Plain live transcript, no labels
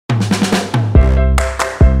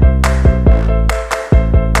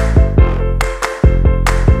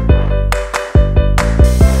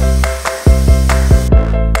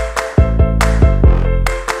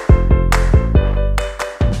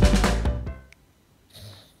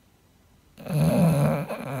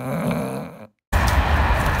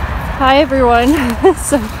Hi everyone.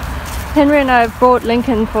 So Henry and I have brought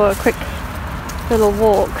Lincoln for a quick little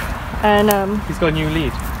walk, and he's got a new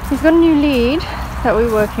lead. He's got a new lead that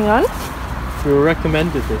we're working on. We were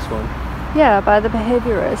recommended this one. Yeah, by the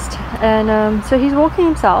behaviorist, and so he's walking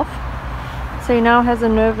himself. So he now has a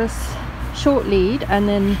nervous short lead and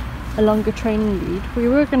then a longer training lead. We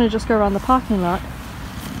were going to just go around the parking lot,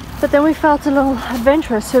 but then we felt a little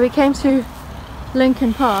adventurous, so we came to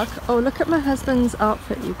Lincoln Park. Oh, look at my husband's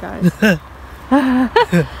outfit, you guys.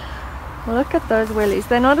 Look at those willies.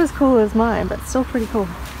 They're not as cool as mine, but still pretty cool.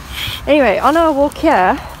 Anyway, on our walk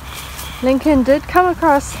here, Lincoln did come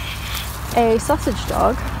across a sausage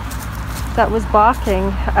dog that was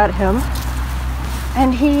barking at him,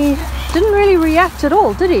 and he didn't really react at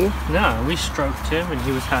all, did he? No, we stroked him and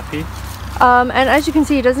he was happy. And as you can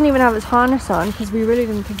see, he doesn't even have his harness on because we really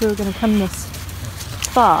didn't think we were going to come this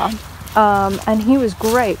far. And he was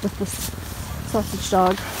great with this sausage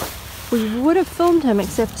dog. We would have filmed him,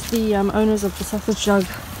 except the owners of the sausage dog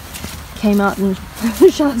came out and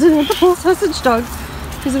shouted at the poor sausage dog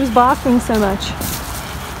because it was barking so much.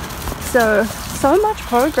 So much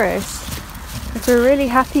progress. Like, we're really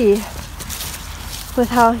happy with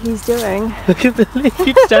how he's doing. Look at the lead,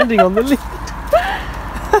 he's standing on the lead.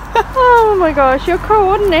 Oh my gosh, your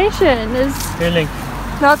coordination is Really?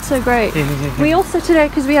 Not so great. We also today,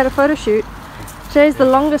 because we had a photo shoot, today's the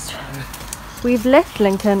longest we've left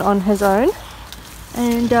Lincoln on his own,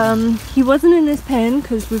 and he wasn't in his pen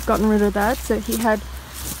because we've gotten rid of that, so he had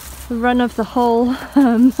the run of the whole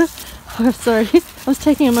oh sorry, I was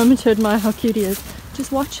taking a moment to admire how cute he is.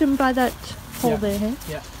 Just watch him by that hole there. Hey?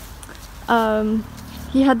 Yeah.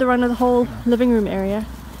 He had the run of the whole living room area,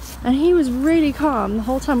 and he was really calm the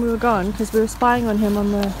whole time we were gone because we were spying on him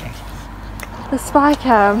on the spy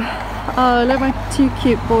cam. Oh, look at my two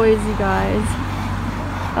cute boys, you guys.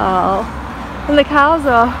 Oh, and the cows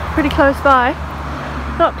are pretty close by.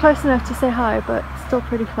 Not close enough to say hi, but still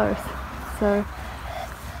pretty close. So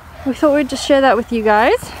we thought we'd just share that with you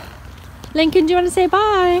guys. Lincoln, do you want to say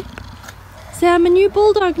bye? Say I'm a new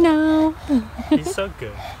bulldog now. He's so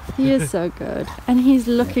good. He is so good, and he's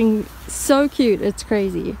looking so cute, it's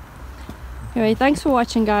crazy. Anyway, thanks for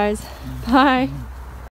watching, guys. Bye.